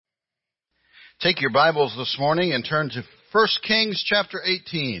Take your Bibles this morning and turn to 1 Kings chapter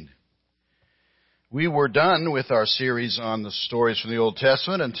 18. We were done with our series on the stories from the Old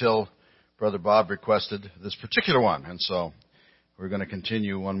Testament until Brother Bob requested this particular one. And so we're going to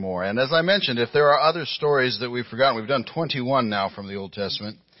continue one more. And as I mentioned, if there are other stories that we've forgotten, we've done 21 now from the Old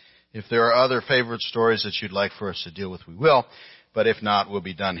Testament. If there are other favorite stories that you'd like for us to deal with, we will. But if not, we'll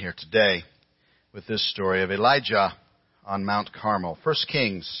be done here today with this story of Elijah on Mount Carmel. 1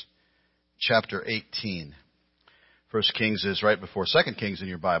 Kings chapter 18. 1 Kings is right before 2 Kings in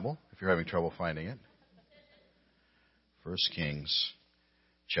your Bible, if you're having trouble finding it. 1 Kings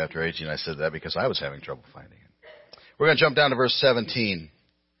chapter 18. I said that because I was having trouble finding it. We're going to jump down to verse 17.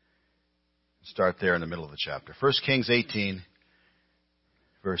 Start there in the middle of the chapter. 1 Kings 18,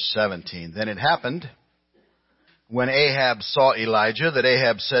 verse 17. Then it happened, when Ahab saw Elijah, that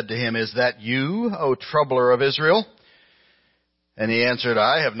Ahab said to him, "Is that you, O troubler of Israel?" And he answered,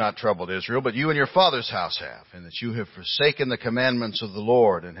 "I have not troubled Israel, but you and your father's house have, and that you have forsaken the commandments of the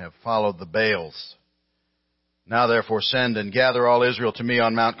Lord and have followed the Baals. Now therefore send and gather all Israel to me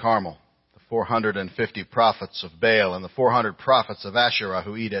on Mount Carmel, the 450 prophets of Baal and the 400 prophets of Asherah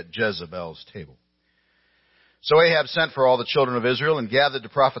who eat at Jezebel's table." So Ahab sent for all the children of Israel and gathered the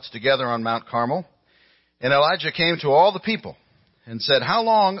prophets together on Mount Carmel. And Elijah came to all the people and said, "How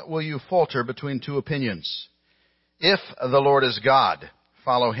long will you falter between two opinions? If the Lord is God,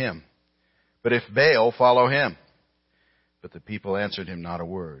 follow him. But if Baal, follow him." But the people answered him not a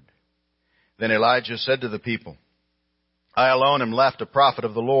word. Then Elijah said to the people, "I alone am left a prophet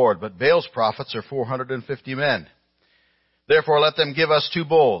of the Lord, but Baal's prophets are 450 men. Therefore let them give us 2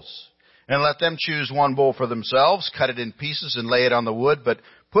 bulls, and let them choose 1 bull for themselves, cut it in pieces and lay it on the wood, but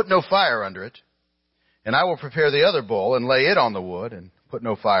put no fire under it. And I will prepare the other bull and lay it on the wood, and put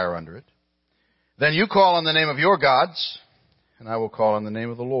no fire under it. Then you call on the name of your gods, and I will call on the name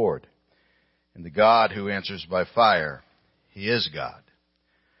of the Lord. And the God who answers by fire, he is God."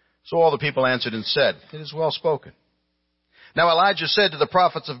 So all the people answered and said, "It is well spoken." Now Elijah said to the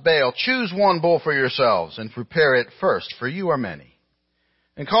prophets of Baal, "Choose 1 bull for yourselves, and prepare it first, for you are many.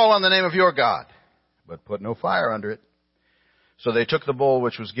 And call on the name of your God, but put no fire under it." So they took the bull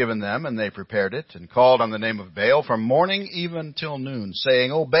which was given them, and they prepared it, and called on the name of Baal from morning even till noon,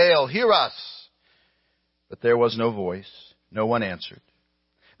 saying, "O Baal, hear us." But there was no voice, no one answered.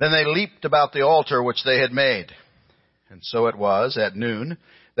 Then they leaped about the altar which they had made. And so it was, at noon,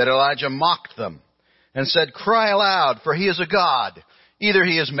 that Elijah mocked them, and said, "Cry aloud, for he is a god. Either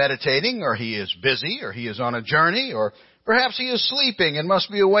he is meditating, or he is busy, or he is on a journey, or perhaps he is sleeping and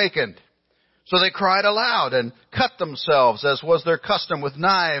must be awakened." So they cried aloud, and cut themselves, as was their custom, with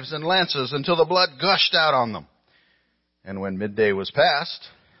knives and lances, until the blood gushed out on them. And when midday was past,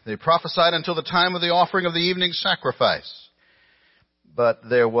 they prophesied until the time of the offering of the evening sacrifice. But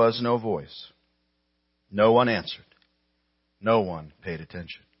there was no voice. No one answered. No one paid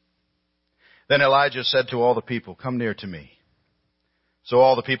attention. Then Elijah said to all the people, "Come near to me." So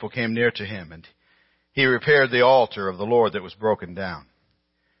all the people came near to him, and he repaired the altar of the Lord that was broken down.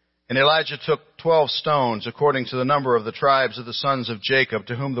 And Elijah took 12 stones, according to the number of the tribes of the sons of Jacob,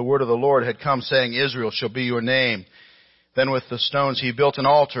 to whom the word of the Lord had come, saying, "Israel shall be your name." Then with the stones he built an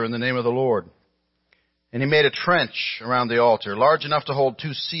altar in the name of the Lord. And he made a trench around the altar, large enough to hold 2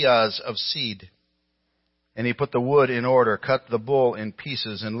 seahs of seed. And he put the wood in order, cut the bull in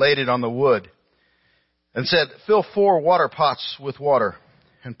pieces, and laid it on the wood, and said, "Fill 4 water pots with water,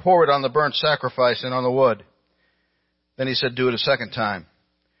 and pour it on the burnt sacrifice and on the wood." Then he said, "Do it a second time."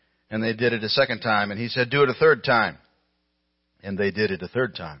 And they did it a second time. And he said, "Do it a third time." And they did it a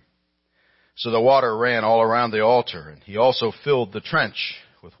third time. So the water ran all around the altar, and he also filled the trench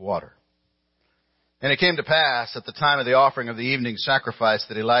with water. And it came to pass at the time of the offering of the evening sacrifice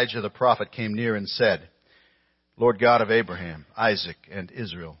that Elijah the prophet came near and said, "Lord God of Abraham, Isaac, and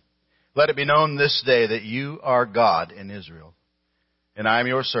Israel, let it be known this day that you are God in Israel, and I am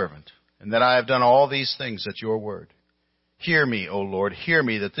your servant, and that I have done all these things at your word. Hear me, O Lord, hear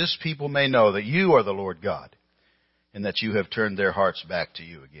me, that this people may know that you are the Lord God, and that you have turned their hearts back to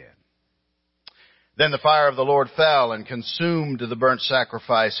you again." Then the fire of the Lord fell and consumed the burnt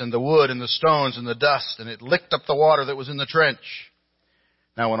sacrifice and the wood and the stones and the dust, and it licked up the water that was in the trench.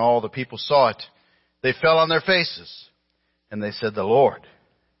 Now when all the people saw it, they fell on their faces, and they said, "The Lord,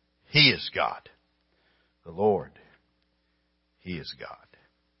 he is God. The Lord, he is God."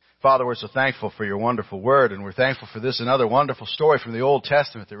 Father, we're so thankful for your wonderful word, and we're thankful for this another wonderful story from the Old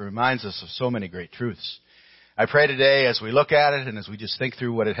Testament that reminds us of so many great truths. I pray today as we look at it and as we just think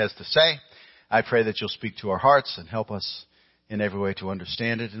through what it has to say, I pray that you'll speak to our hearts and help us in every way to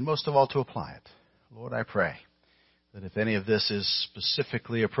understand it, and most of all to apply it. Lord, I pray that if any of this is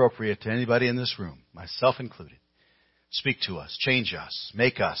specifically appropriate to anybody in this room, myself included, speak to us, change us,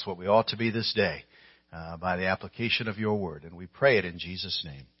 make us what we ought to be this day by the application of your word. And we pray it in Jesus'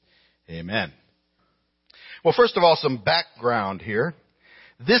 name. Amen. Well, first of all, some background here.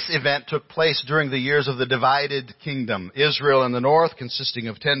 This event took place during the years of the divided kingdom. Israel in the north, consisting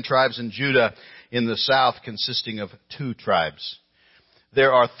of 10 tribes, and Judah in the south, consisting of 2 tribes.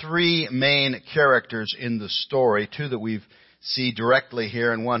 There are 3 main characters in the story, 2 that we see directly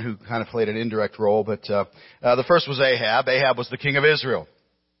here, and 1 who kind of played an indirect role. But the first was Ahab. Ahab was the king of Israel.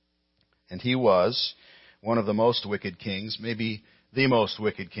 And he was one of the most wicked kings, maybe the most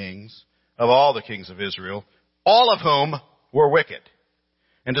wicked kings of all the kings of Israel, all of whom were wicked.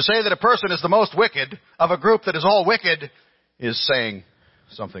 And to say that a person is the most wicked of a group that is all wicked is saying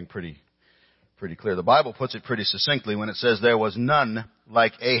something pretty clear. The Bible puts it pretty succinctly when it says there was none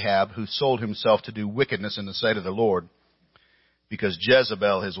like Ahab who sold himself to do wickedness in the sight of the Lord, because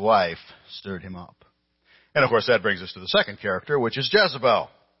Jezebel, his wife, stirred him up. And of course that brings us to the second character, which is Jezebel.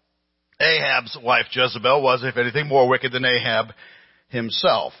 Ahab's wife Jezebel was, if anything, more wicked than Ahab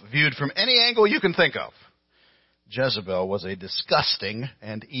himself. Viewed from any angle you can think of, Jezebel was a disgusting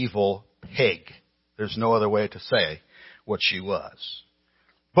and evil pig. There's no other way to say what she was.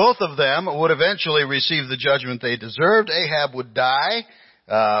 Both of them would eventually receive the judgment they deserved. Ahab would die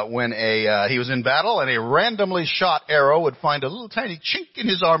when he was in battle, and a randomly shot arrow would find a little tiny chink in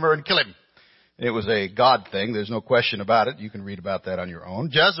his armor and kill him. It was a God thing. There's no question about it. You can read about that on your own.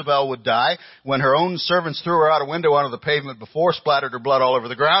 Jezebel would die when her own servants threw her out a window onto the pavement before, splattered her blood all over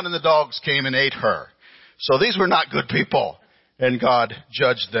the ground, and the dogs came and ate her. So these were not good people, and God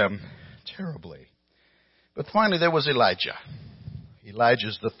judged them terribly. But finally there was Elijah.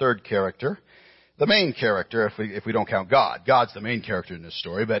 Elijah's the third character, the main character if we don't count God. God's the main character in this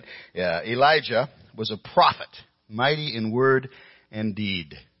story, but Elijah was a prophet, mighty in word and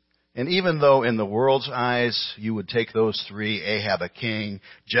deed. And even though in the world's eyes you would take those 3, Ahab a king,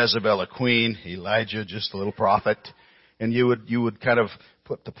 Jezebel a queen, Elijah just a little prophet, and you would kind of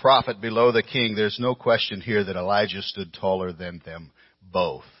put the prophet below the king, there's no question here that Elijah stood taller than them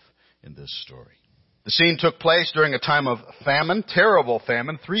both in this story. The scene took place during a time of famine, terrible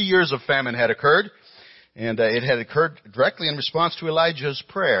famine. 3 years of famine had occurred, and it had occurred directly in response to Elijah's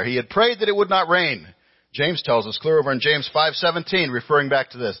prayer. He had prayed that it would not rain. James tells us clear over in James 5:17, referring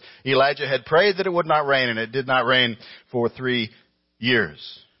back to this. Elijah had prayed that it would not rain, and it did not rain for 3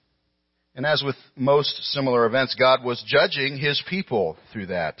 years. And as with most similar events, God was judging His people through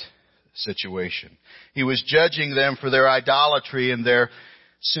that situation. He was judging them for their idolatry and their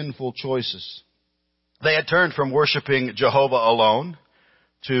sinful choices. They had turned from worshiping Jehovah alone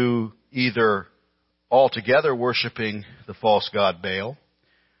to either altogether worshiping the false god Baal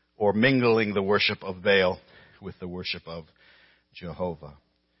or mingling the worship of Baal with the worship of Jehovah.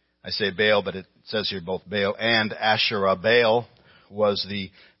 I say Baal, but it says here both Baal and Asherah. Baal was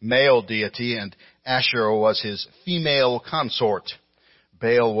the male deity, and Asherah was his female consort.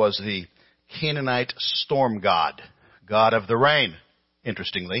 Baal was the Canaanite storm god, god of the rain,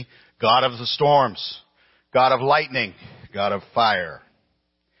 interestingly, god of the storms, god of lightning, god of fire.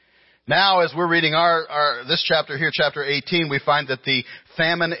 Now, as we're reading this chapter here, chapter 18, we find that the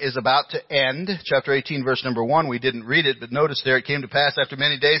famine is about to end. Chapter 18, verse number 1, we didn't read it, but notice there, it came to pass after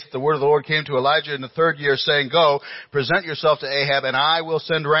many days that the word of the Lord came to Elijah in the 3rd year, saying, Go, present yourself to Ahab, and I will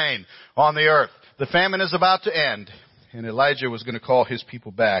send rain on the earth. The famine is about to end, and Elijah was going to call his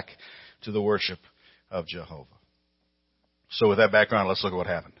people back to the worship of Jehovah. So with that background, let's look at what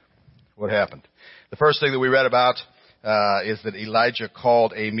happened. What happened? The first thing that we read about is that Elijah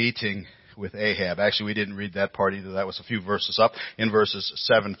called a meeting with Ahab. Actually, we didn't read that part either. That was a few verses up in verses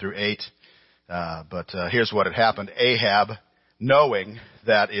 7 through 8. But here's what had happened. Ahab, knowing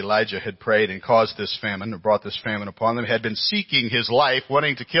that Elijah had prayed and caused this famine, or brought this famine upon them, had been seeking his life,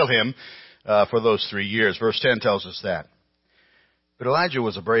 wanting to kill him for those 3 years. Verse 10 tells us that. But Elijah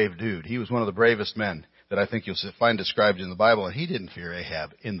was a brave dude. He was one of the bravest men that I think you'll find described in the Bible, and he didn't fear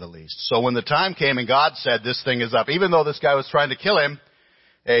Ahab in the least. So when the time came and God said this thing is up, even though this guy was trying to kill him,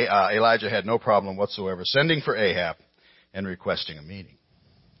 Elijah had no problem whatsoever sending for Ahab and requesting a meeting.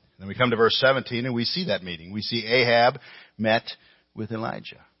 Then we come to verse 17 and we see that meeting. We see Ahab met with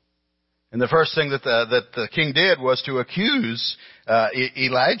Elijah. And the first thing that the king did was to accuse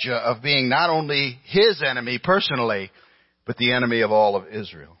Elijah of being not only his enemy personally, but the enemy of all of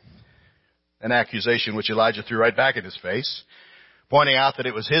Israel. An accusation which Elijah threw right back in his face, pointing out that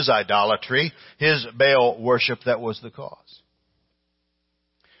it was his idolatry, his Baal worship that was the cause.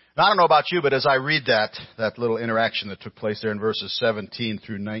 Now, I don't know about you, but as I read that little interaction that took place there in verses 17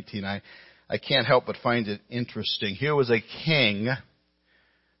 through 19, I I can't help but find it interesting. Here was a king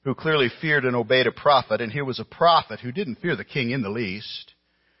who clearly feared and obeyed a prophet, and here was a prophet who didn't fear the king in the least,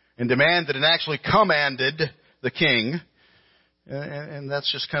 and demanded and actually commanded the king. And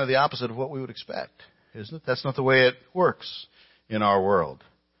that's just kind of the opposite of what we would expect, isn't it? That's not the way it works in our world.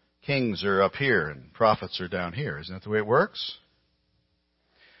 Kings are up here and prophets are down here. Isn't that the way it works?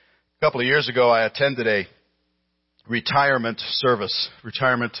 A couple of years ago, I attended a retirement service,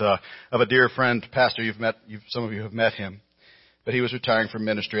 of a dear friend, pastor. Some of you have met him, but he was retiring from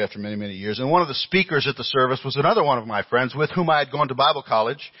ministry after many, many years. And one of the speakers at the service was another one of my friends with whom I had gone to Bible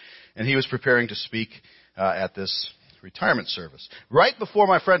college, and he was preparing to speak at this retirement service. Right before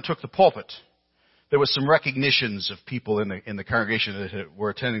my friend took the pulpit, there was some recognitions of people in the congregation that were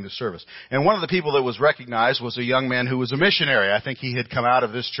attending the service. And one of the people that was recognized was a young man who was a missionary. I think he had come out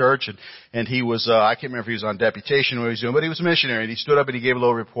of this church and he was, I can't remember if he was on deputation or what he was doing, but he was a missionary. And he stood up and he gave a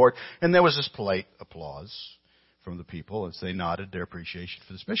little report. And there was this polite applause from the people as they nodded their appreciation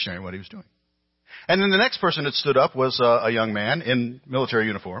for this missionary and what he was doing. And then the next person that stood up was a young man in military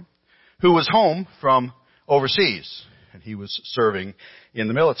uniform who was home from overseas. And he was serving in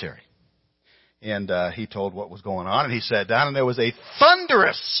the military. And he told what was going on, and he sat down, and there was a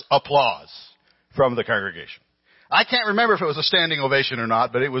thunderous applause from the congregation. I can't remember if it was a standing ovation or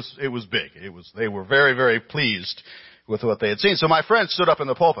not, but it was big. They were very, very pleased with what they had seen. So my friend stood up in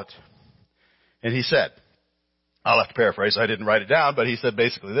the pulpit, and he said, I'll have to paraphrase, I didn't write it down, but he said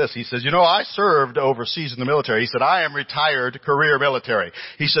basically this. He says, I served overseas in the military. He said, I am retired career military.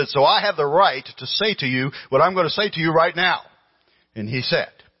 He said, so I have the right to say to you what I'm going to say to you right now. And he said,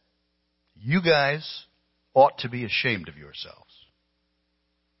 you guys ought to be ashamed of yourselves.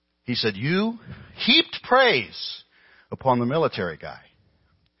 He said, you heaped praise upon the military guy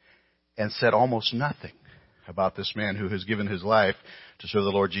and said almost nothing about this man who has given his life to serve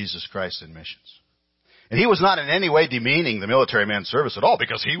the Lord Jesus Christ in missions. And he was not in any way demeaning the military man's service at all,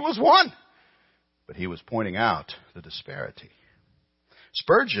 because he was one. But he was pointing out the disparity.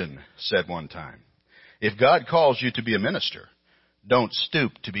 Spurgeon said one time, if God calls you to be a minister, don't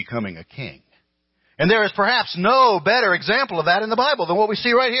stoop to becoming a king. And there is perhaps no better example of that in the Bible than what we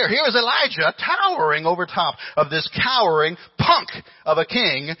see right here. Here is Elijah towering over top of this cowering punk of a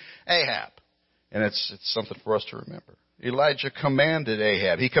king, Ahab. And it's something for us to remember. Elijah commanded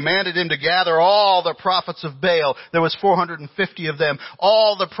Ahab. He commanded him to gather all the prophets of Baal. There was 450 of them.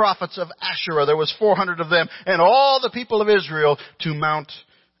 All the prophets of Asherah. There was 400 of them. And all the people of Israel to Mount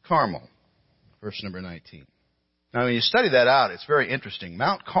Carmel. Verse number 19. Now, when you study that out, it's very interesting.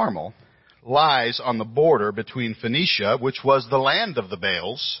 Mount Carmel lies on the border between Phoenicia, which was the land of the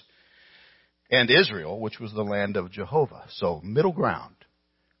Baals, and Israel, which was the land of Jehovah. So, middle ground,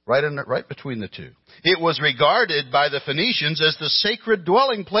 right between the two. It was regarded by the Phoenicians as the sacred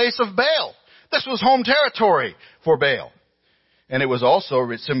dwelling place of Baal. This was home territory for Baal. And it was also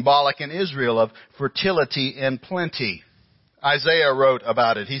symbolic in Israel of fertility and plenty. Isaiah wrote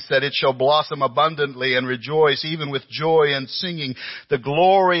about it. He said, it shall blossom abundantly and rejoice, even with joy and singing. The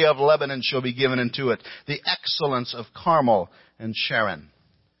glory of Lebanon shall be given into it. The excellence of Carmel and Sharon.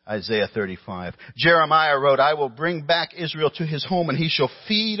 Isaiah 35. Jeremiah wrote, I will bring back Israel to his home, and he shall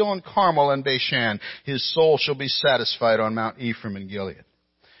feed on Carmel and Bashan. His soul shall be satisfied on Mount Ephraim and Gilead.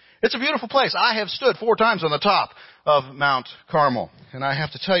 It's a beautiful place. I have stood 4 times on the top of Mount Carmel, and I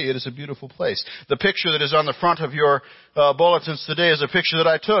have to tell you, it is a beautiful place. The picture that is on the front of your bulletins today is a picture that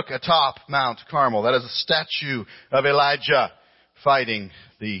I took atop Mount Carmel. That is a statue of Elijah fighting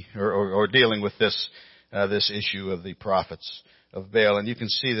or dealing with this issue of the prophets of Baal, and you can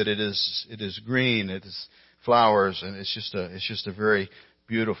see that it is green, it is flowers, and it's just a very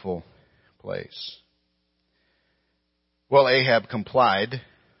beautiful place. Well, Ahab complied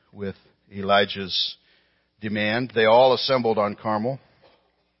with Elijah's demand. They all assembled on Carmel,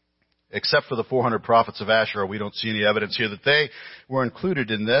 except for the 400 prophets of Asherah. We don't see any evidence here that they were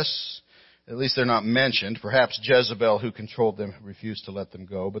included in this. At least they're not mentioned. Perhaps Jezebel, who controlled them, refused to let them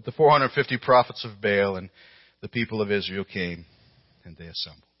go. But the 450 prophets of Baal and the people of Israel came, and they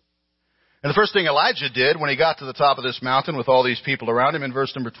assembled. And the first thing Elijah did when he got to the top of this mountain with all these people around him in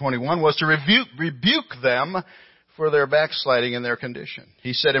verse number 21 was to rebuke them for their backsliding and their condition.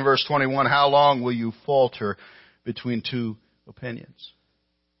 He said in verse 21, how long will you falter between 2 opinions?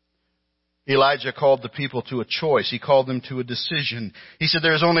 Elijah called the people to a choice. He called them to a decision. He said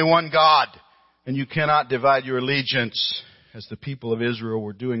there is only one God, and you cannot divide your allegiance. As the people of Israel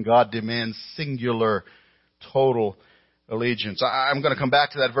were doing, God demands singular, total allegiance. I'm going to come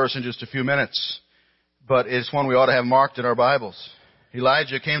back to that verse in just a few minutes, but it's one we ought to have marked in our Bibles.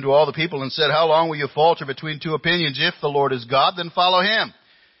 Elijah came to all the people and said, how long will you falter between 2 opinions? If the Lord is God, then follow him.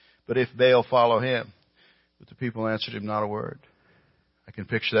 but if Baal, follow him. But the people answered him not a word. I can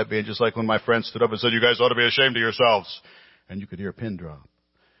picture that being just like when my friend stood up and said, you guys ought to be ashamed of yourselves. And you could hear a pin drop.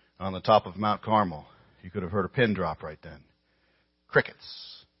 On the top of Mt.Carmel, you could have heard a pin drop right then.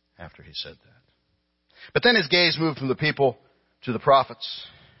 Crickets after he said that. But then his gaze moved from the people to the prophets,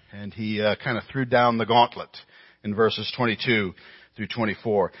 and he kind of threw down the gauntlet in verses 22 through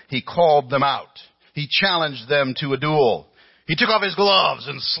 24. He called them out. He challenged them to a duel. He took off his gloves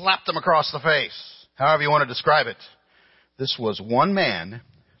and slapped them across the face. However you want to describe it. This was one man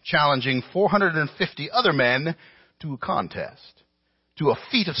challenging 450 other men to a contest, to a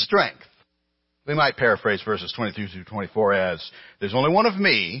feat of strength. We might paraphrase verses 23 through 24 as, there's only one of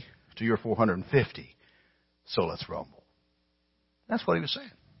me to your 450, so let's rumble. That's what he was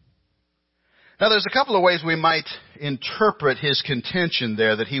saying. Now there's a couple of ways we might interpret his contention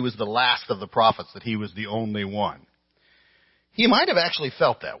there that he was the last of the prophets, that he was the only one. He might have actually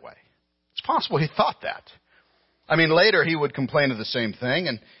felt that way. It's possible he thought that. I mean, later he would complain of the same thing,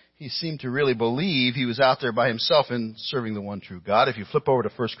 and he seemed to really believe he was out there by himself in serving the one true God. If you flip over to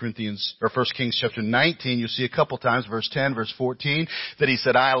 1 Kings chapter 19, you'll see a couple times, verse 10, verse 14, that he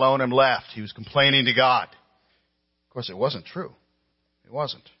said, I alone am left. He was complaining to God. Of course, it wasn't true. It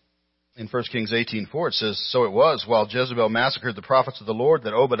wasn't. In 1 Kings 18:4, it says, so it was, while Jezebel massacred the prophets of the Lord,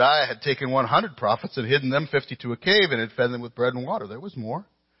 that Obadiah had taken 100 prophets and hidden them 50 to a cave and had fed them with bread and water. There was more.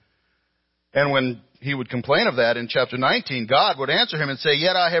 And when he would complain of that in chapter 19, God would answer him and say,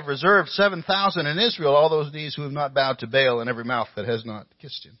 yet I have reserved 7,000 in Israel, all those knees who have not bowed to Baal and every mouth that has not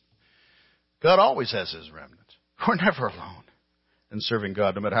kissed him. God always has his remnant. We're never alone in serving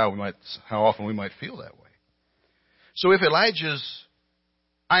God, no matter how often we might feel that way. So if Elijah's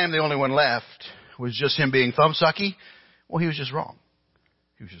I am the only one left was just him being thumbsucky, well, he was just wrong.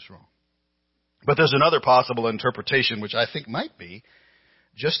 He was just wrong. But there's another possible interpretation which I think might be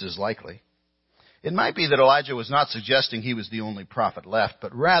just as likely. It might be that Elijah was not suggesting he was the only prophet left,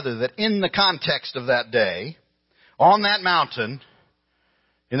 but rather that in the context of that day, on that mountain,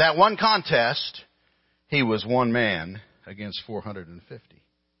 in that one contest, he was one man against 450.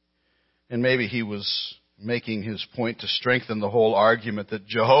 And maybe he was making his point to strengthen the whole argument that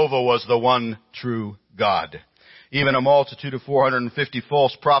Jehovah was the one true God. Even a multitude of 450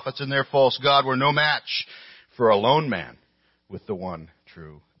 false prophets and their false God were no match for a lone man with the one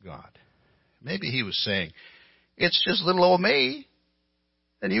true God. Maybe he was saying, it's just little old me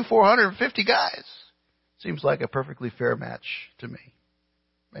and you 450 guys. Seems like a perfectly fair match to me.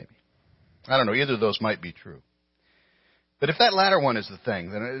 Maybe. I don't know. Either of those might be true. But if that latter one is the thing,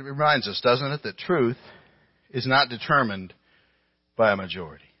 then it reminds us, doesn't it, that truth is not determined by a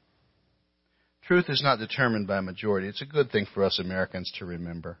majority. Truth is not determined by a majority. It's a good thing for us Americans to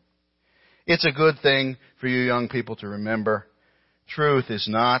remember. It's a good thing for you young people to remember. Truth is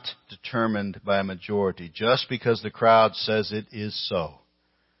not determined by a majority. Just because the crowd says it is so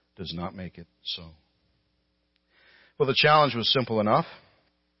does not make it so. Well, the challenge was simple enough.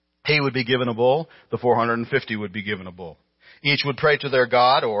 He would be given a bull. The 450 would be given a bull. Each would pray to their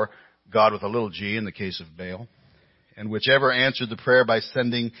God, or God with a little g in the case of Baal. And whichever answered the prayer by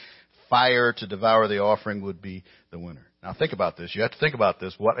sending fire to devour the offering would be the winner. Now think about this. You have to think about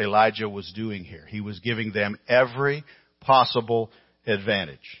this, what Elijah was doing here. He was giving them every possible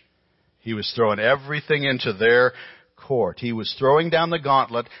advantage. He was throwing everything into their court. He was throwing down the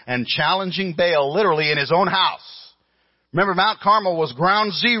gauntlet and challenging Baal literally in his own house. Remember, Mount Carmel was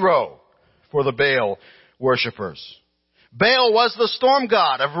ground zero for the Baal worshipers. Baal was the storm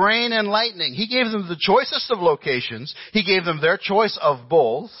god of rain and lightning. He gave them the choicest of locations. He gave them their choice of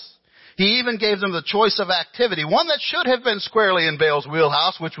bulls. He even gave them the choice of activity, one that should have been squarely in Baal's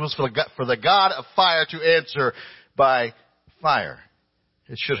wheelhouse, which was for the god of fire to answer by fire.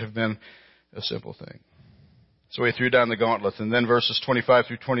 It should have been a simple thing. So he threw down the gauntlet, and then verses 25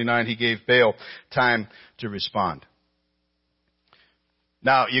 through 29, he gave Baal time to respond.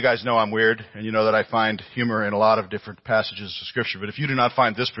 Now, you guys know I'm weird, and you know that I find humor in a lot of different passages of Scripture, but if you do not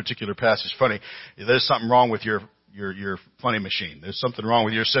find this particular passage funny, there's something wrong with your funny machine. There's something wrong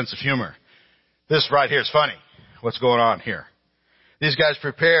with your sense of humor. This right here is funny. What's going on here? These guys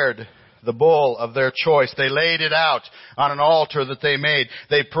prepared the bull of their choice. They laid it out on an altar that they made.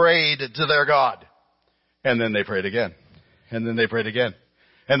 They prayed to their God. And then they prayed again. And then they prayed again.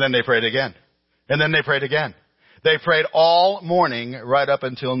 And then they prayed again. And then they prayed again. They prayed all morning right up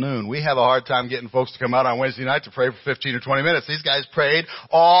until noon. We have a hard time getting folks to come out on Wednesday night to pray for 15 or 20 minutes. These guys prayed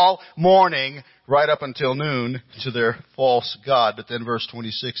all morning right up until noon to their false god. But then verse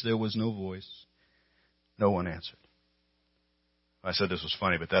 26, there was no voice. No one answered. I said this was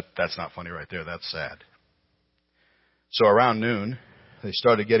funny, but that's not funny right there. That's sad. So around noon, they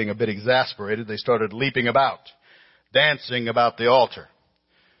started getting a bit exasperated. They started leaping about, dancing about the altar.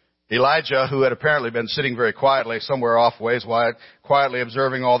 Elijah, who had apparently been sitting very quietly somewhere off ways, quietly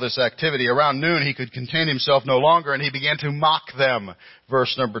observing all this activity, around noon he could contain himself no longer, and he began to mock them.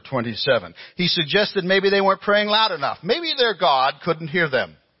 Verse number 27. He suggested maybe they weren't praying loud enough. Maybe their God couldn't hear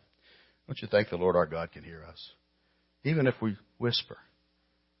them. Don't you think the Lord our God can hear us? Even if we whisper.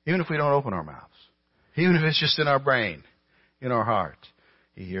 Even if we don't open our mouths. Even if it's just in our brain, in our heart.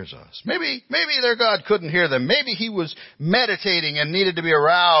 He hears us. Maybe their God couldn't hear them. Maybe he was meditating and needed to be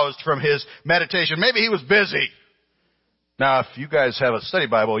aroused from his meditation. Maybe he was busy. Now, if you guys have a study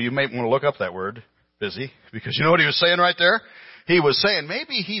Bible, you may want to look up that word, busy, because you know what he was saying right there? He was saying,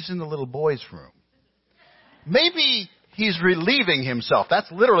 maybe he's in the little boy's room. Maybe he's relieving himself.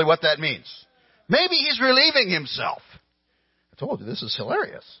 That's literally what that means. Maybe he's relieving himself. I told you, this is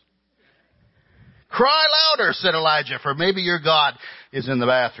hilarious. Cry louder, said Elijah, for maybe your God is in the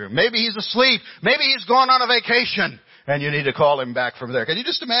bathroom. Maybe he's asleep. Maybe he's gone on a vacation, and you need to call him back from there. Can you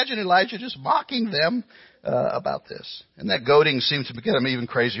just imagine Elijah just mocking them about this? And that goading seems to get them even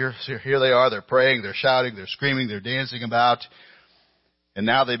crazier. So here they are, they're praying, they're shouting, they're screaming, they're dancing about. And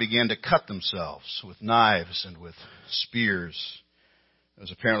now they begin to cut themselves with knives and with spears. It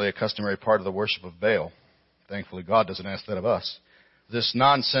was apparently a customary part of the worship of Baal. Thankfully, God doesn't ask that of us. This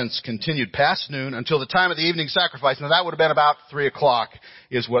nonsense continued past noon until the time of the evening sacrifice. Now that would have been about 3 o'clock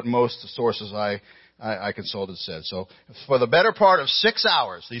is what most sources I consulted said. So for the better part of 6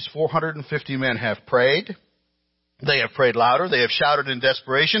 hours, these 450 men have prayed. They have prayed louder. They have shouted in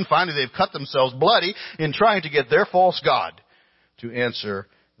desperation. Finally, they've cut themselves bloody in trying to get their false God to answer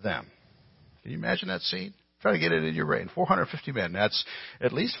them. Can you imagine that scene? Try to get it in your brain. 450 men. That's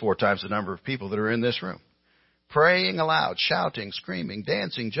at least 4 times the number of people that are in this room. Praying aloud, shouting, screaming,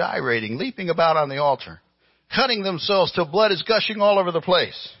 dancing, gyrating, leaping about on the altar, cutting themselves till blood is gushing all over the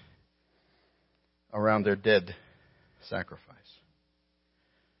place around their dead sacrifice.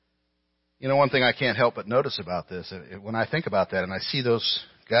 You know, one thing I can't help but notice about this, when I think about that and I see those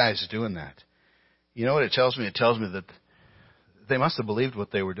guys doing that, you know what it tells me? It tells me that they must have believed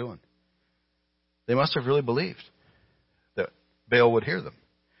what they were doing. They must have really believed that Baal would hear them.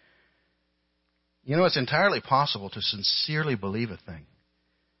 You know, it's entirely possible to sincerely believe a thing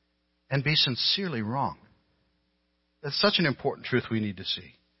and be sincerely wrong. That's such an important truth we need to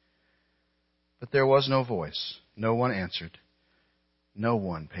see. But there was no voice. No one answered. No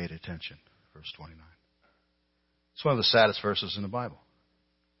one paid attention. Verse 29. It's one of the saddest verses in the Bible.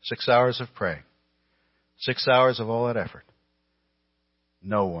 6 hours of praying. 6 hours of all that effort.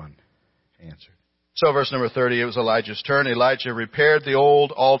 No one answered. So verse number 30, it was Elijah's turn. Elijah repaired the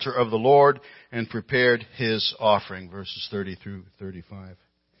old altar of the Lord and prepared his offering. Verses 30 through 35.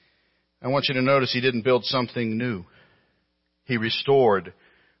 I want you to notice he didn't build something new. He restored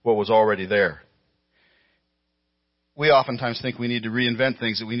what was already there. We oftentimes think we need to reinvent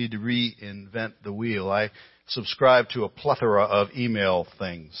things, that we need to reinvent the wheel. I subscribe to a plethora of email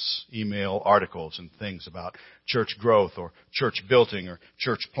things, email articles and things about church growth or church building or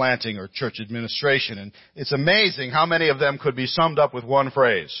church planting or church administration. And it's amazing how many of them could be summed up with one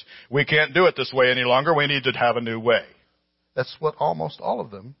phrase. We can't do it this way any longer. We need to have a new way. That's what almost all of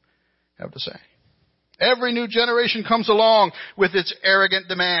them have to say. Every new generation comes along with its arrogant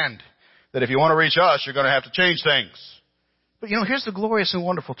demand that if you want to reach us, you're going to have to change things. But you know, here's the glorious and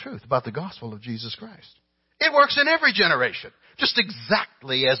wonderful truth about the gospel of Jesus Christ. It works in every generation, just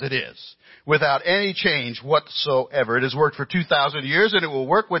exactly as it is, without any change whatsoever. It has worked for 2,000 years, and it will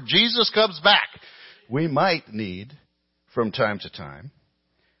work when Jesus comes back. We might need, from time to time,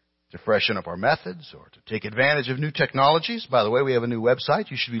 to freshen up our methods or to take advantage of new technologies. By the way, we have a new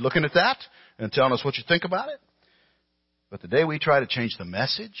website. You should be looking at that and telling us what you think about it. But the day we try to change the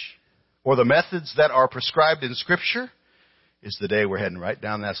message or the methods that are prescribed in Scripture is the day we're heading right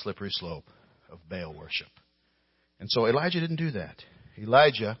down that slippery slope of Baal worship. And so Elijah didn't do that.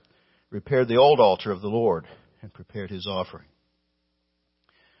 Elijah repaired the old altar of the Lord and prepared his offering.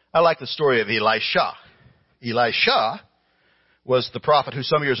 I like the story of Elisha. Elisha was the prophet who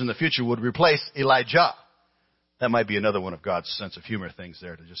some years in the future would replace Elijah. That might be another one of God's sense of humor things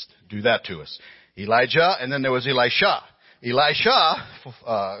there to just do that to us. Elijah, and then there was Elisha. Elisha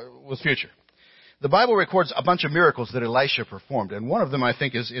was future. The Bible records a bunch of miracles that Elisha performed, and one of them I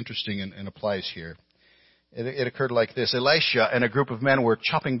think is interesting and applies here. It occurred like this. Elisha and a group of men were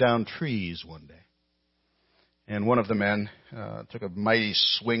chopping down trees one day. And one of the men took a mighty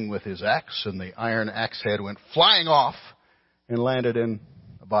swing with his axe, and the iron axe head went flying off and landed in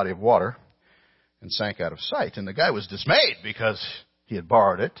a body of water and sank out of sight. And the guy was dismayed because he had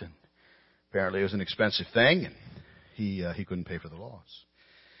borrowed it, and apparently it was an expensive thing, and he couldn't pay for the loss.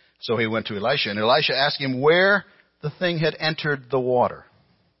 So he went to Elisha, and Elisha asked him where the thing had entered the water.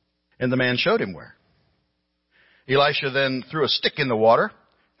 And the man showed him where. Elisha then threw a stick in the water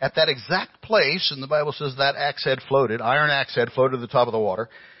at that exact place, and the Bible says that axe head floated, iron axe head floated to the top of the water,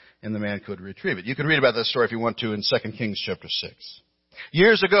 and the man could retrieve it. You can read about that story if you want to in 2 Kings chapter 6.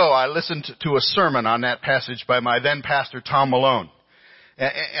 Years ago, I listened to a sermon on that passage by my then pastor, Tom Malone.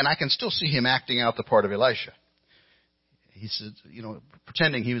 And I can still see him acting out the part of Elisha. He said,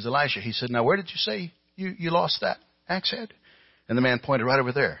 pretending he was Elisha. He said, now where did you say you lost that axe head? And the man pointed right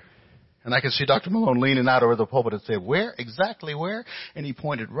over there. And I can see Dr. Malone leaning out over the pulpit and say, where? Exactly where? And he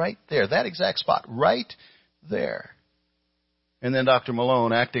pointed right there. That exact spot. Right there. And then Dr.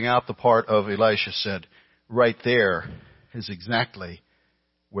 Malone, acting out the part of Elisha, said, right there is exactly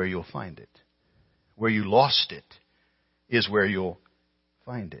where you'll find it. Where you lost it is where you'll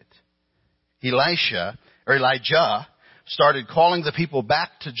find it. Elijah started calling the people back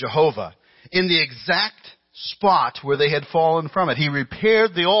to Jehovah in the exact spot where they had fallen from it. He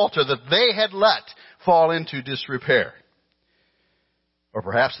repaired the altar that they had let fall into disrepair. Or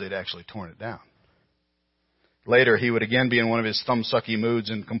perhaps they'd actually torn it down. Later, he would again be in one of his thumbsucky moods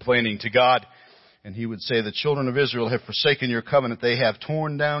and complaining to God. And he would say, the children of Israel have forsaken your covenant. They have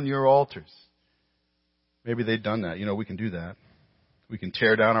torn down your altars. Maybe they'd done that. We can do that. We can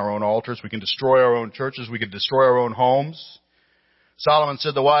tear down our own altars. We can destroy our own churches. We can destroy our own homes. Solomon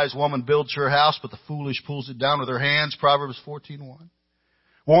said the wise woman builds her house, but the foolish pulls it down with her hands. Proverbs 14:1.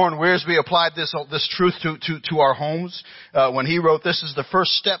 Warren Wiersbe applied this truth to our homes when he wrote, this is the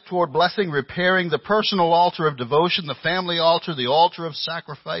first step toward blessing, repairing the personal altar of devotion, the family altar, the altar of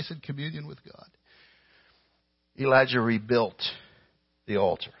sacrifice and communion with God. Elijah rebuilt the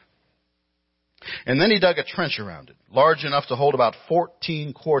altar. And then he dug a trench around it, large enough to hold about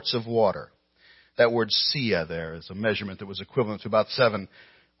 14 quarts of water. That word sia there is a measurement that was equivalent to about 7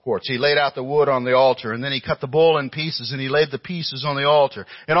 quarts. He laid out the wood on the altar, and then he cut the bull in pieces, and he laid the pieces on the altar.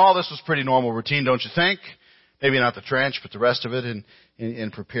 And all this was pretty normal routine, don't you think? Maybe not the trench, but the rest of it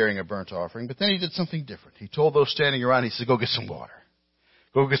in preparing a burnt offering. But then he did something different. He told those standing around, he said, go get some water.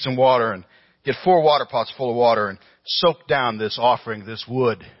 Go get some water and get 4 water pots full of water and soak down this offering, this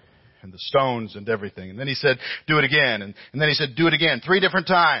wood, and the stones and everything. And then he said, do it again. And then he said, do it again 3 different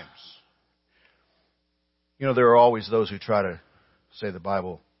times. There are always those who try to say the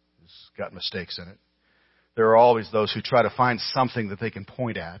Bible has got mistakes in it. There are always those who try to find something that they can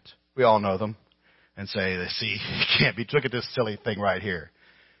point at. We all know them. And say, see, it can't be. Look at this silly thing right here.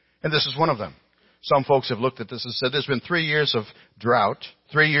 And this is one of them. Some folks have looked at this and said, there's been 3 years of drought,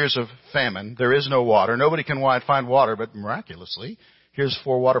 3 years of famine. There is no water. Nobody can find water, but miraculously, here's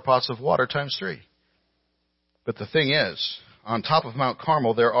 4 water pots of water times 3. But the thing is, on top of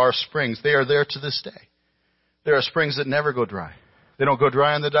Mt.Carmel, there are springs. They are there to this day. There are springs that never go dry. They don't go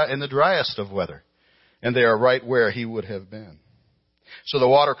dry in the driest of weather. And they are right where he would have been. So the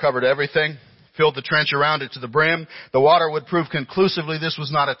water covered everything, filled the trench around it to the brim. The water would prove conclusively this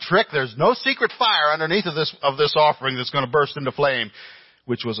was not a trick. There's no secret fire underneath of this offering that's going to burst into flame,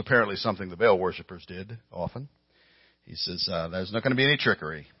 which was apparently something the Baal worshippers did often. He says, there's not going to be any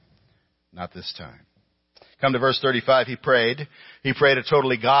trickery. Not this time. Come to verse 35. He prayed. He prayed a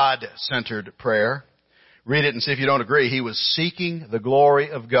totally God-centered prayer. Read it and see if you don't agree. He was seeking the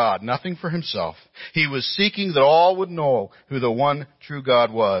glory of God, nothing for himself. He was seeking that all would know who the one true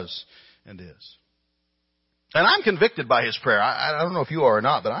God was and is. And I'm convicted by his prayer. I don't know if you are or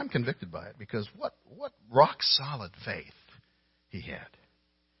not, but I'm convicted by it because what rock-solid faith he had.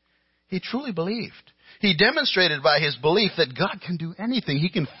 He truly believed. He demonstrated by his belief that God can do anything. He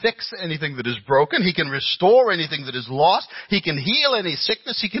can fix anything that is broken. He can restore anything that is lost. He can heal any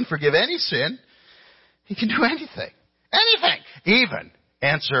sickness. He can forgive any sin. He can do anything. Anything. Even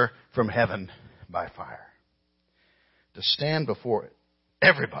answer from heaven by fire. To stand before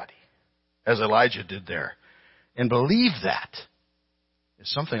everybody, as Elijah did there, and believe that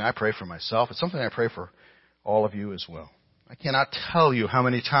is something I pray for myself. It's something I pray for all of you as well. I cannot tell you how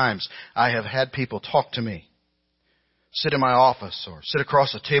many times I have had people talk to me, sit in my office or sit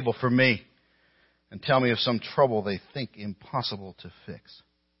across a table from me and tell me of some trouble they think impossible to fix.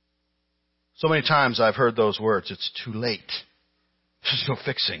 So many times I've heard those words, it's too late. There's no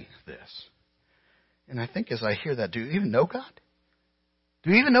fixing this. And I think as I hear that, do you even know God?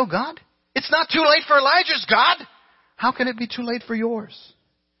 Do you even know God? It's not too late for Elijah's God. How can it be too late for yours?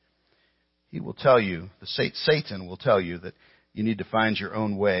 He will tell you, Satan will tell you that you need to find your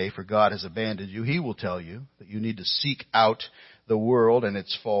own way, for God has abandoned you. He will tell you that you need to seek out the world and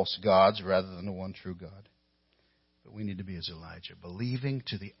its false gods rather than the one true God. But we need to be as Elijah, believing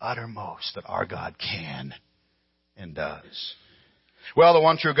to the uttermost that our God can and does. Well, the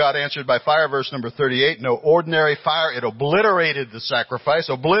one true God answered by fire, verse number 38. No ordinary fire. It obliterated the sacrifice,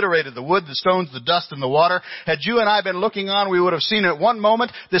 obliterated the wood, the stones, the dust, and the water. Had you and I been looking on, we would have seen at one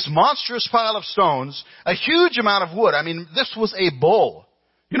moment this monstrous pile of stones, a huge amount of wood. I mean, this was a bull.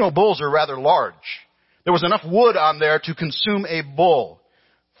 You know, bulls are rather large. There was enough wood on there to consume a bull.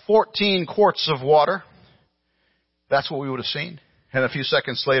 14 quarts of water. That's what we would have seen. And a few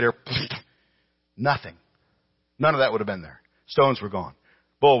seconds later, nothing. None of that would have been there. Stones were gone.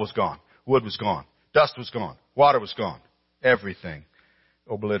 Bull was gone. Wood was gone. Dust was gone. Water was gone. Everything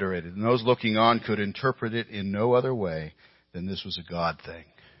obliterated. And those looking on could interpret it in no other way than this was a God thing.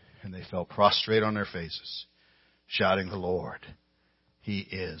 And they fell prostrate on their faces, shouting, "The Lord, He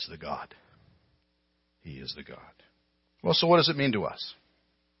is the God. He is the God." Well, so what does it mean to us?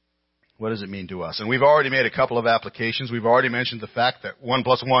 What does it mean to us? And we've already made a couple of applications. We've already mentioned the fact that 1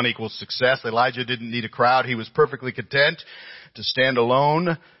 + 1 equals success. Elijah didn't need a crowd. He was perfectly content to stand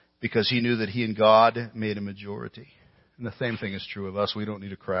alone because he knew that he and God made a majority. And the same thing is true of us. We don't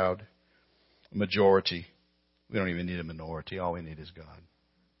need a crowd, a majority. We don't even need a minority. All we need is God.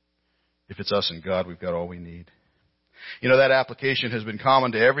 If it's us and God, we've got all we need. You know, that application has been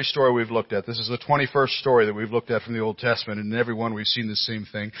common to every story we've looked at. This is the 21st story that we've looked at from the Old Testament, and in every one we've seen the same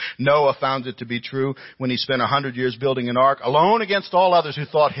thing. Noah found it to be true when he spent 100 years building an ark, alone against all others who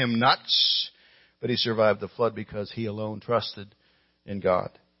thought him nuts. But he survived the flood because he alone trusted in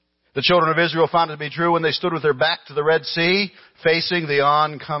God. The children of Israel found it to be true when they stood with their back to the Red Sea, facing the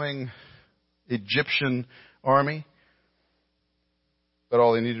oncoming Egyptian army. But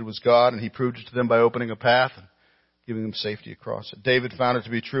all they needed was God, and He proved it to them by opening a path and giving them safety across it. David found it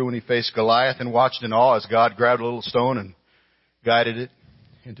to be true when he faced Goliath and watched in awe as God grabbed a little stone and guided it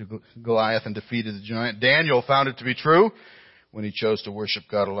into Goliath and defeated the giant. Daniel found it to be true when he chose to worship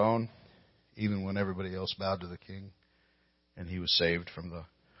God alone, even when everybody else bowed to the king, and he was saved from the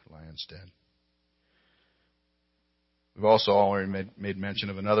lion's den. We've also already made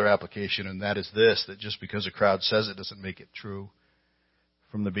mention of another application, and that is this, that just because a crowd says it doesn't make it true.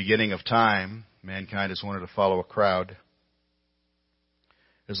 From the beginning of time, mankind has wanted to follow a crowd.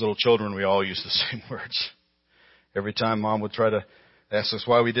 As little children, we all used the same words. Every time Mom would try to ask us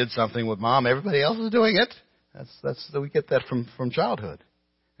why we did something with Mom, everybody else is doing it. We get that from childhood,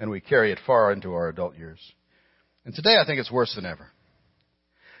 and we carry it far into our adult years. And today, I think it's worse than ever.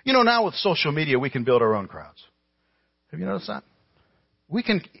 You know, now with social media, we can build our own crowds. Have you noticed that? We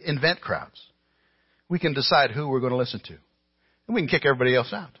can invent crowds. We can decide who we're going to listen to. And we can kick everybody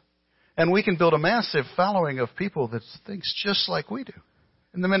else out. And we can build a massive following of people that thinks just like we do.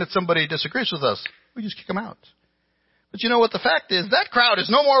 And the minute somebody disagrees with us, we just kick them out. But you know what the fact is? That crowd is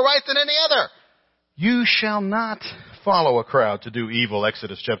no more right than any other. You shall not follow a crowd to do evil,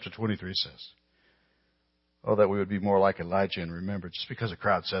 Exodus chapter 23 says. Oh, that we would be more like Elijah and remember, just because a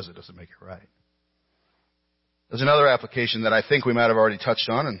crowd says it doesn't make it right. There's another application that I think we might have already touched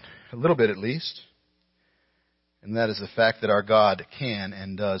on, and a little bit at least. And that is the fact that our God can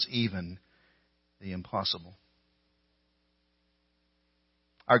and does even the impossible.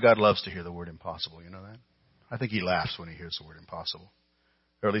 Our God loves to hear the word impossible, you know that? I think He laughs when He hears the word impossible.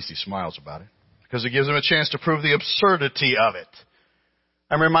 Or at least He smiles about it. Because it gives Him a chance to prove the absurdity of it.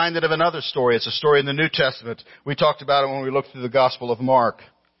 I'm reminded of another story. It's a story in the New Testament. We talked about it when we looked through the Gospel of Mark.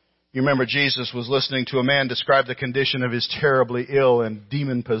 You remember Jesus was listening to a man describe the condition of his terribly ill and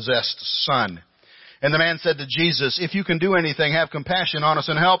demon-possessed son. And the man said to Jesus, "If you can do anything, have compassion on us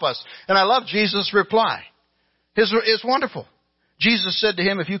and help us." And I love Jesus' reply. It's wonderful. Jesus said to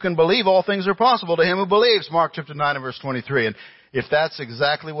him, "If you can believe, all things are possible to him who believes." Mark chapter 9 and verse 23. And if that's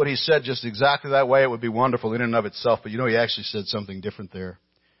exactly what He said, just exactly that way, it would be wonderful in and of itself. But you know, He actually said something different there.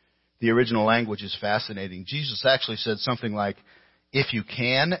 The original language is fascinating. Jesus actually said something like, "If you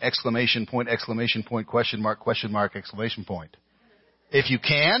can, exclamation point, question mark, exclamation point. If you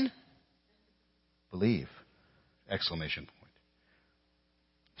can, believe, exclamation point."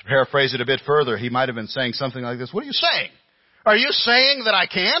 To paraphrase it a bit further, He might have been saying something like this. What are you saying? Are you saying that I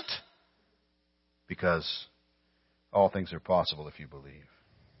can't? Because all things are possible if you believe.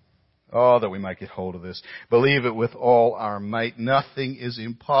 Oh, that we might get hold of this. Believe it with all our might. Nothing is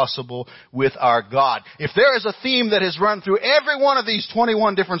impossible with our God. If there is a theme that has run through every one of these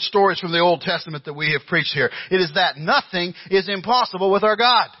 21 different stories from the Old Testament that we have preached here, it is that nothing is impossible with our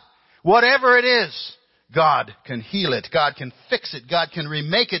God. Whatever it is, God can heal it. God can fix it. God can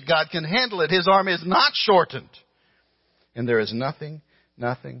remake it. God can handle it. His arm is not shortened. And there is nothing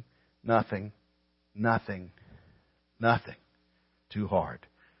too hard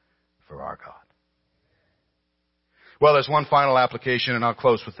for our God. Well, there's one final application, and I'll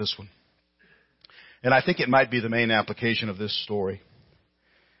close with this one. And I think it might be the main application of this story.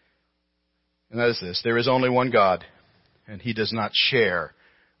 And that is this: there is only one God, and He does not share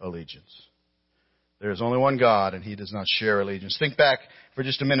allegiance. There is only one God, and He does not share allegiance. Think back for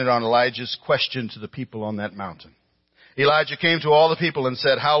just a minute on Elijah's question to the people on that mountain. Elijah came to all the people and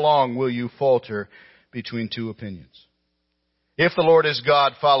said, "How long will you falter between two opinions? If the Lord is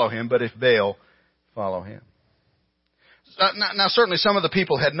God, follow Him, but if Baal, follow him." Now, certainly some of the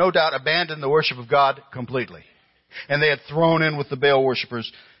people had no doubt abandoned the worship of God completely. And they had thrown in with the Baal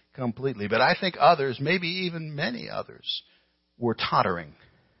worshippers completely. But I think others, maybe even many others, were tottering.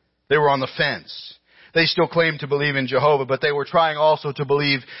 They were on the fence. They still claimed to believe in Jehovah, but they were trying also to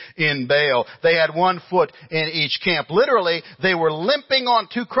believe in Baal. They had one foot in each camp. Literally, they were limping on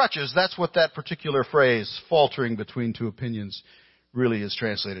two crutches. That's what that particular phrase, faltering between two opinions, really is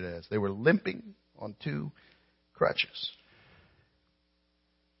translated as. They were limping on two crutches.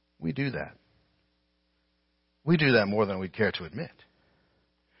 We do that. We do that more than we'd care to admit.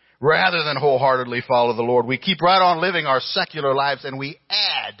 Rather than wholeheartedly follow the Lord, we keep right on living our secular lives, and we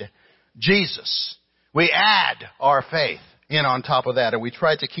add Jesus. We add our faith in on top of that, and we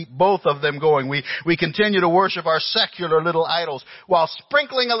try to keep both of them going. We continue to worship our secular little idols while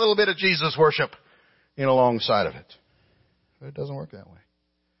sprinkling a little bit of Jesus worship in alongside of it. But it doesn't work that way.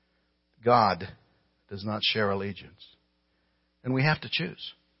 God does not share allegiance. And we have to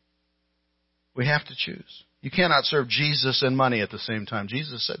choose. We have to choose. You cannot serve Jesus and money at the same time.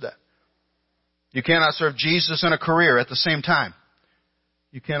 Jesus said that. You cannot serve Jesus and a career at the same time.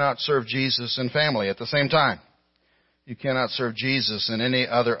 You cannot serve Jesus and family at the same time. You cannot serve Jesus and any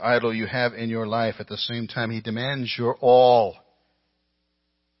other idol you have in your life at the same time. He demands your all.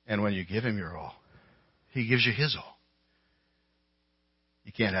 And when you give Him your all, He gives you His all.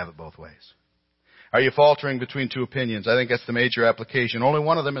 You can't have it both ways. Are you faltering between two opinions? I think that's the major application. Only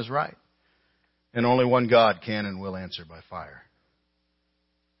one of them is right. And only one God can and will answer by fire.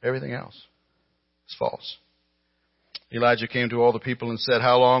 Everything else is false. Elijah came to all the people and said,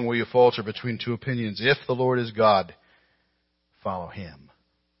 "How long will you falter between two opinions? If the Lord is God, follow Him.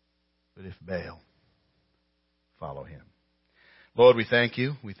 But if Baal, follow him." Lord, we thank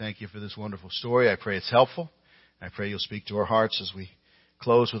You. We thank You for this wonderful story. I pray it's helpful. I pray You'll speak to our hearts as we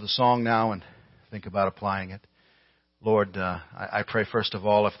close with a song now and think about applying it. Lord, I pray first of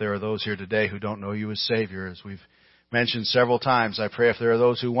all, if there are those here today who don't know You as Savior, as we've mentioned several times, I pray if there are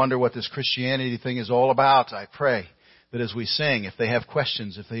those who wonder what this Christianity thing is all about, I pray that as we sing, if they have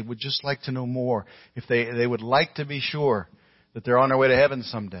questions, if they would just like to know more, if they would like to be sure that they're on their way to heaven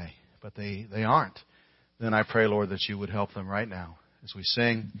someday, but they aren't, then I pray, Lord, that You would help them right now as we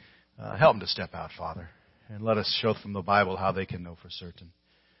sing. Help them to step out, Father, and let us show from the Bible how they can know for certain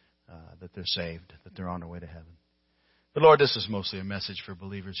that they're saved, that they're on their way to heaven. But Lord, this is mostly a message for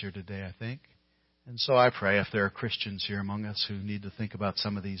believers here today, I think. And so I pray if there are Christians here among us who need to think about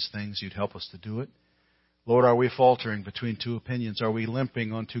some of these things, You'd help us to do it. Lord, are we faltering between two opinions? Are we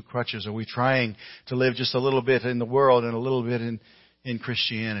limping on two crutches? Are we trying to live just a little bit in the world and a little bit in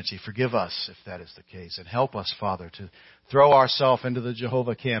Christianity? Forgive us if that is the case. And help us, Father, to throw ourselves into the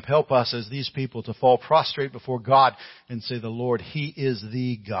Jehovah camp. Help us as these people to fall prostrate before God and say, "The Lord, He is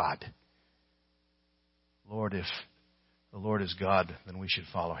the God." Lord, if the Lord is God, then we should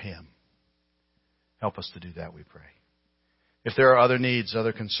follow Him. Help us to do that, we pray. If there are other needs,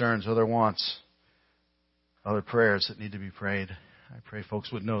 other concerns, other wants, other prayers that need to be prayed, I pray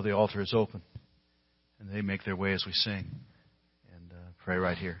folks would know the altar is open and they make their way as we sing and pray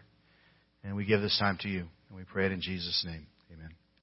right here. And we give this time to You, and we pray it in Jesus' name. Amen.